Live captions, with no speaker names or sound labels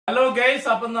Guys,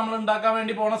 അപ്പം നമ്മൾ ഉണ്ടാക്കാൻ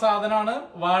വേണ്ടി പോണ സാധനമാണ്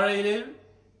വാഴയിലയിൽ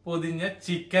പൊതിഞ്ഞ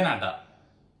ചിക്കൻ അട.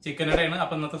 ചിക്കൻ അടയാണ്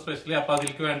അപ്പൊ ഇന്നത്തെ സ്പെഷ്യലി. അപ്പൊ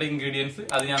അതിലേക്ക് വേണ്ട ഇൻഗ്രീഡിയൻസ്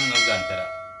അത് ഞാൻ നിങ്ങൾക്ക് കാണിച്ചു തരാം.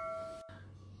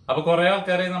 അപ്പൊ കുറെ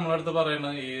ആൾക്കാരെ നമ്മളടുത്ത്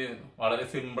പറയുന്നത് ഈ വളരെ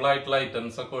സിമ്പിൾ ആയിട്ടുള്ള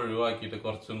ഐറ്റംസ് ഒക്കെ ഒഴിവാക്കിയിട്ട്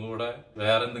കുറച്ചും കൂടെ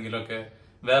വേറെ എന്തെങ്കിലുമൊക്കെ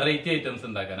വെറൈറ്റി ഐറ്റംസ്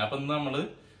ഉണ്ടാക്കാൻ. അപ്പൊ ഇന്ന് നമ്മള്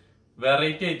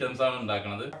വെറൈറ്റി ഐറ്റംസ് ആണ്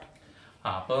ഉണ്ടാക്കുന്നത്.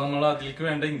 അപ്പൊ നമ്മൾ അതിലേക്ക്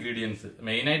വേണ്ട ഇൻഗ്രീഡിയൻസ്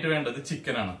മെയിൻ ആയിട്ട് വേണ്ടത്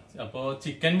ചിക്കൻ ആണ്. അപ്പൊ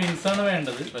ചിക്കൻ മീൻസ് ആണ്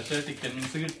വേണ്ടത്. പക്ഷെ ചിക്കൻ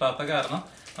മീൻസ് കിട്ടാത്ത കാരണം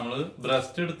നമ്മൾ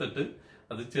ബ്രസ്റ്റ് എടുത്തിട്ട്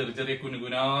അത് ചെറിയ ചെറിയ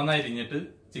കുനുകുനാന്ന് അരിഞ്ഞിട്ട്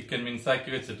ചിക്കൻ മീൻസ് ആക്കി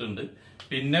വെച്ചിട്ടുണ്ട്.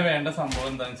 പിന്നെ വേണ്ട സംഭവം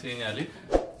എന്താണെന്ന് വെച്ച് കഴിഞ്ഞാല്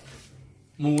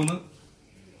 3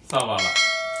 സവാള,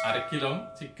 1/2 കിലോ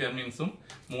ചിക്കൻ മീൻസും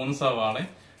 3 സവാള,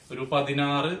 ഒരു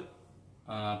 16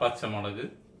 പച്ചമുളക്,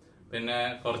 പിന്നെ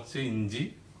കുറച്ച് ഇഞ്ചി,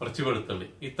 കുറച്ച് വെളുത്തുള്ളി.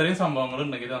 ഇത്രയും സംഭവങ്ങൾ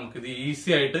ഉണ്ടെങ്കിൽ നമുക്ക് ഇത്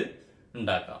ഈസി ആയിട്ട്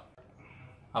ഉണ്ടാക്കാം.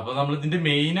 അപ്പൊ നമ്മൾ ഇതിന്റെ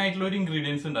മെയിൻ ആയിട്ടുള്ള ഒരു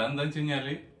ഇൻഗ്രീഡിയൻസ് ഉണ്ട്. എന്താണെന്ന് വെച്ച്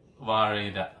കഴിഞ്ഞാല്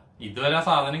വാഴയില. ഇതുവരെ ആ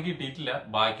സാധനം കിട്ടിയിട്ടില്ല.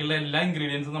 ബാക്കിയുള്ള എല്ലാ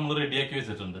ഇൻഗ്രീഡിയൻസും നമ്മൾ റെഡിയാക്കി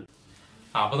വെച്ചിട്ടുണ്ട്.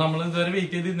 അപ്പൊ നമ്മൾ ഇതുവരെ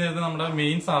വെയിറ്റ് ചെയ്തിരുന്നത് നമ്മുടെ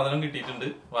മെയിൻ സാധനം കിട്ടിയിട്ടുണ്ട്,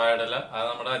 വാഴയില. അത്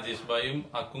നമ്മുടെ അജേഷ് ഭായും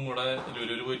അക്കും കൂടെ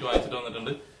ലുലുവിൽ പോയിട്ട് വാങ്ങിച്ചിട്ട്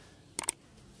വന്നിട്ടുണ്ട്.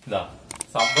 ഇതാ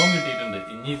സംഭവം കിട്ടിയിട്ടുണ്ട്.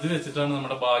 ഇനി ഇത് വെച്ചിട്ടാണ്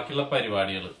നമ്മുടെ ബാക്കിയുള്ള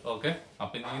പരിപാടികൾ. ഓക്കെ,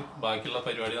 അപ്പൊ ഇനി ബാക്കിയുള്ള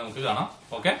പരിപാടി നമുക്ക് കാണാം.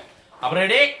 ഓക്കെ, അപ്പൊ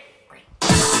റെഡി.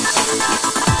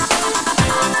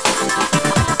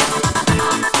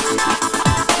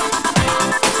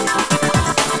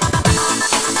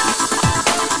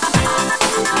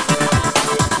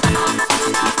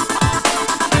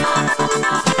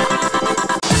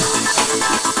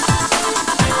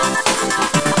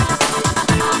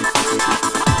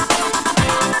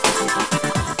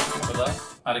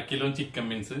 അര കിലോ ചിക്കൻ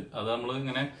മീൻസ് അത് നമ്മൾ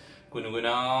ഇങ്ങനെ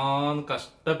കുനുകുനാന്ന്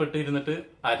കഷ്ടപ്പെട്ട് ഇരുന്നിട്ട്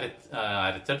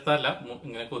അരച്ചെടുത്തല്ല,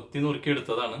 ഇങ്ങനെ കൊത്തി നുറുക്കി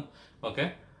എടുത്തതാണ്. ഓക്കെ,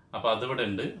 അപ്പൊ അത് ഇവിടെ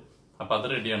ഉണ്ട്. അപ്പൊ അത്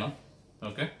റെഡിയാണ്.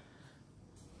 ഓക്കെ,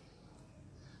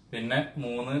 പിന്നെ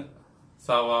 3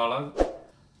 സവാള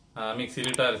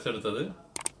മിക്സിയിലിട്ട് അരച്ചെടുത്തത്,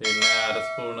 പിന്നെ 1/2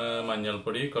 സ്പൂണ്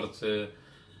മഞ്ഞൾപ്പൊടി, കുറച്ച്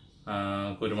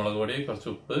കുരുമുളക് പൊടി, കുറച്ച്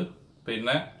ഉപ്പ്,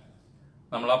 പിന്നെ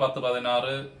നമ്മൾ ആ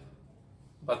 10-16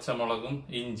 പച്ചമുളകും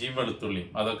ഇഞ്ചിയും വെളുത്തുള്ളിയും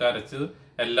അതൊക്കെ അരച്ച്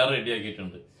എല്ലാം റെഡി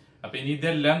ആക്കിയിട്ടുണ്ട്. അപ്പൊ ഇനി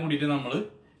ഇതെല്ലാം കൂടിയിട്ട് നമ്മൾ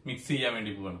മിക്സ് ചെയ്യാൻ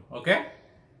വേണ്ടി പോവാണ്. ഓക്കെ,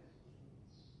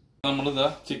 നമ്മൾ ഇതാ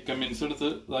ചിക്കൻ മീൻസ് എടുത്ത്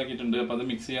ഇതാക്കിയിട്ടുണ്ട്. അപ്പൊ അത്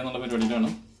മിക്സ് ചെയ്യാന്നുള്ള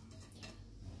പരിപാടിയിലാണ്.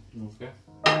 ഓക്കെ,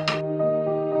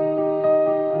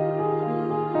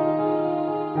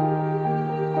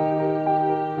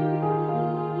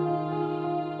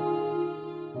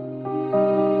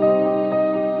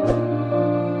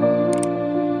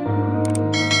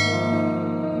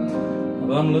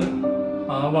 നമ്മള്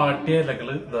ആ വാട്ടിയ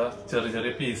ഇലകള് ഇതാ ചെറിയ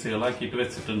ചെറിയ പീസുകളാക്കിയിട്ട്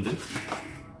വെച്ചിട്ടുണ്ട്.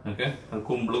 ഓക്കെ, അത്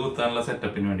കുമ്പിള് കുത്താനുള്ള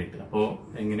സെറ്റപ്പിന് വേണ്ടിയിട്ട്. അപ്പോ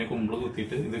എങ്ങനെ കുമ്പിള്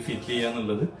കുത്തിയിട്ട് ഇത് ഫിറ്റ്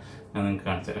ചെയ്യാന്നുള്ളത് ഞാൻ നിങ്ങൾക്ക്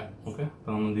കാണിച്ചു തരാം. ഓക്കെ, അപ്പൊ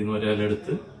നമ്മൾ ഇതിന് ഒരു ഇല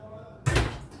എടുത്ത്,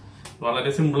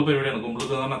 വളരെ സിമ്പിൾ പരിപാടിയാണ്. കുമ്പിള്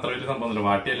കുത്താൻ അത്ര വലിയ സംഭവമൊന്നുമില്ല.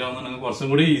 വാട്ടിയ ഇല വന്നിട്ടുണ്ടെങ്കിൽ കുറച്ചും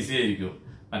കൂടി ഈസി ആയിരിക്കും.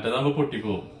 മറ്റേതാകുമ്പോൾ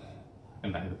പൊട്ടിപ്പോവും.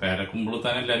 ഇത് പേരെ കുമ്പിള്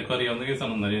കുത്താൻ എല്ലാവർക്കും അറിയാവുന്ന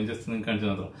കേസാണ്. എന്നാലും ഞാൻ ജസ്റ്റ് നിങ്ങൾക്ക് കാണിച്ചു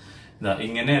മാത്രം. ഇതാ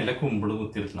ഇങ്ങനെയല്ല കുമ്പിള്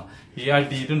കുത്തിയിരിക്കണം. ഈ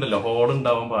അടിയിട്ടുണ്ടല്ലോ, ഹോൾ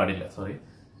ഉണ്ടാവാൻ പാടില്ല. സോറി,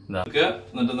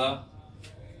 എന്നിട്ട്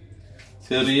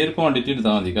ചെറിയൊരു ക്വാണ്ടിറ്റി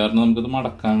എടുത്താൽ മതി. കാരണം നമുക്കിത്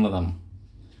മടക്കാനുള്ളതാണ്.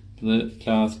 ഇത്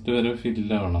ലാസ്റ്റ് വരെ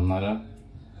ഫില്ലാവണം. എന്നാലും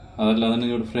അതല്ലാതെ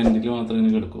ഇവിടെ ഫ്രണ്ടിൽ മാത്രമേ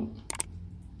ഇങ്ങനെ കിടക്കും.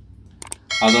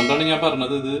 അതുകൊണ്ടാണ് ഞാൻ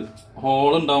പറഞ്ഞത് ഇത്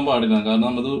ഹോൾ ഉണ്ടാവാൻ പാടില്ല. കാരണം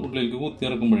നമ്മൾ ഉള്ളിലേക്ക് കുത്തി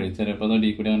ഇറക്കുമ്പോഴേ ചിലപ്പോൾ അത്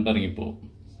അടിയിൽ കൂടി അങ്ങോട്ട് ഇറങ്ങിപ്പോവും.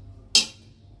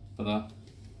 അതാ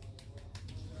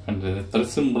കണ്ടത്, എത്ര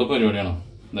സിമ്പിൾ പരിപാടിയാണ്.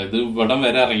 അതായത് ഇവിടം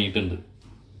വരെ ഇറങ്ങിയിട്ടുണ്ട്.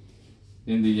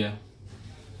 എന്ത് ചെയ്യാ,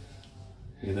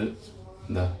 ഇത്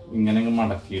എന്താ ഇങ്ങനെ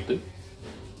മടക്കിയിട്ട്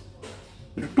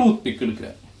ഒരു ടൂത്ത് പിക്ക് എടുക്കുക.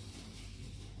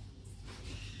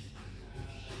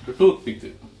 ഒരു ടൂത്ത്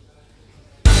പിക്ക്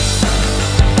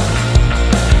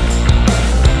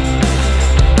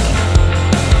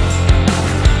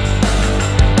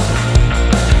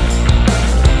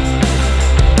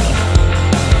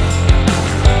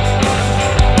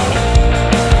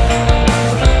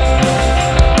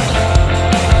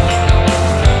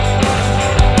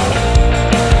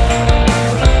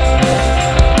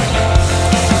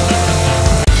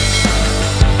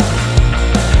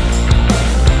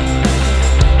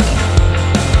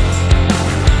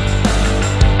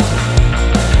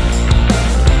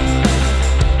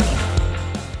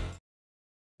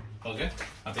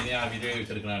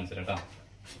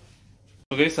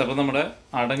അപ്പൊ നമ്മുടെ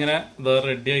അടങ്ങനെ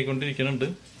റെഡി ആയിക്കൊണ്ടിരിക്കുന്നുണ്ട്.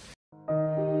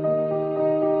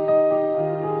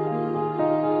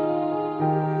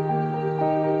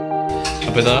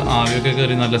 അപ്പൊ ഇതാ ആവിയൊക്കെ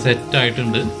കയറി നല്ല സെറ്റ്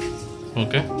ആയിട്ടുണ്ട്.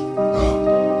 ഓക്കെ,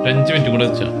 5 മിനിറ്റ് കൂടെ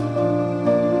വെച്ചാ.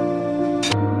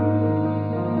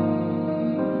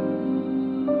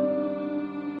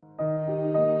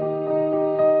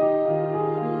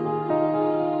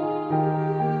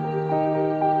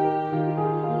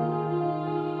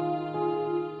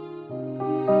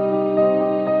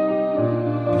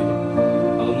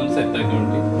 അതൊന്നും സെറ്റ് ആക്കാൻ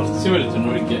വേണ്ടി കുറച്ച്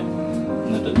വെളിച്ചെണ്ണ ഒഴിക്കുക.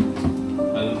 എന്നിട്ട്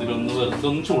അത് ഇതിലൊന്ന് വെറുതെ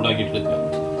ഒന്ന് ചൂടാക്കിയിട്ട് എടുക്കുക.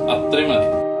 അത്രയും മതി.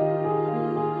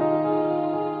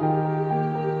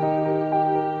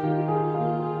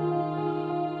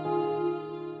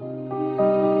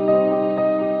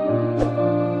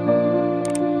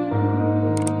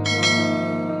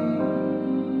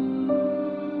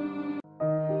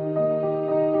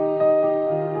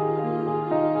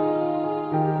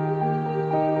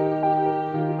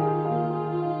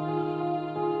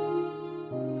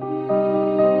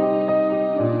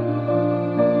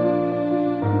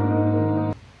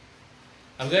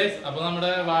 അപ്പൊ നമ്മുടെ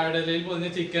വാഴയിലയിൽ പൊതിഞ്ഞ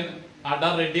ചിക്കൻ അട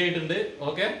റെഡി ആയിട്ടുണ്ട്.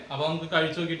 ഓക്കെ, അപ്പൊ നമുക്ക്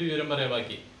കഴിച്ചു നോക്കിയിട്ട് വിവരം പറയാം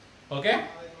ബാക്കി. ഓക്കെ,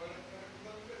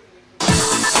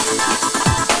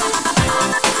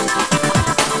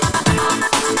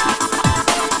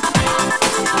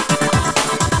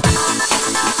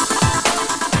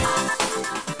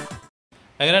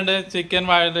 എങ്ങനെയുണ്ട് ചിക്കൻ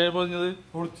വാഴയിലയിൽ പൊതിഞ്ഞത്?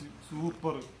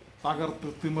 സൂപ്പർ, തകർത്ത്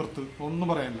തിമിർത്ത്, ഒന്നും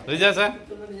പറയാനില്ല.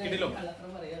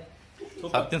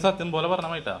 സത്യം സത്യം പോലെ പറഞ്ഞ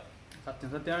മായിട്ടാ.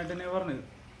 സത്യമായിട്ട് തന്നെ പറഞ്ഞത്.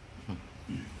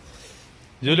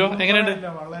 ജൂലോ എങ്ങനെയുണ്ട്?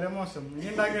 വളരെ മോശം. നീ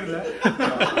ഉണ്ടാക്കിയില്ല.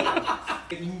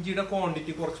 ഇഞ്ചിയുടെ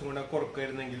ക്വാണ്ടിറ്റി കുറച്ചും കൂടെ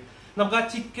കുറക്കായിരുന്നെങ്കിൽ നമുക്ക് ആ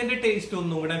ചിക്കന്റെ ടേസ്റ്റ്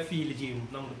ഒന്നും കൂടെ ഫീൽ ചെയ്യും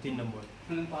നമുക്ക് തിന്നുമ്പോൾ.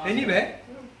 Anyway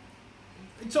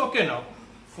it's okay now.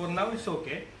 For now it's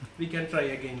okay. We can try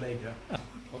again like.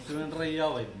 കുറച്ച് ട്രൈ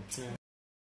ആവായിരുന്നു.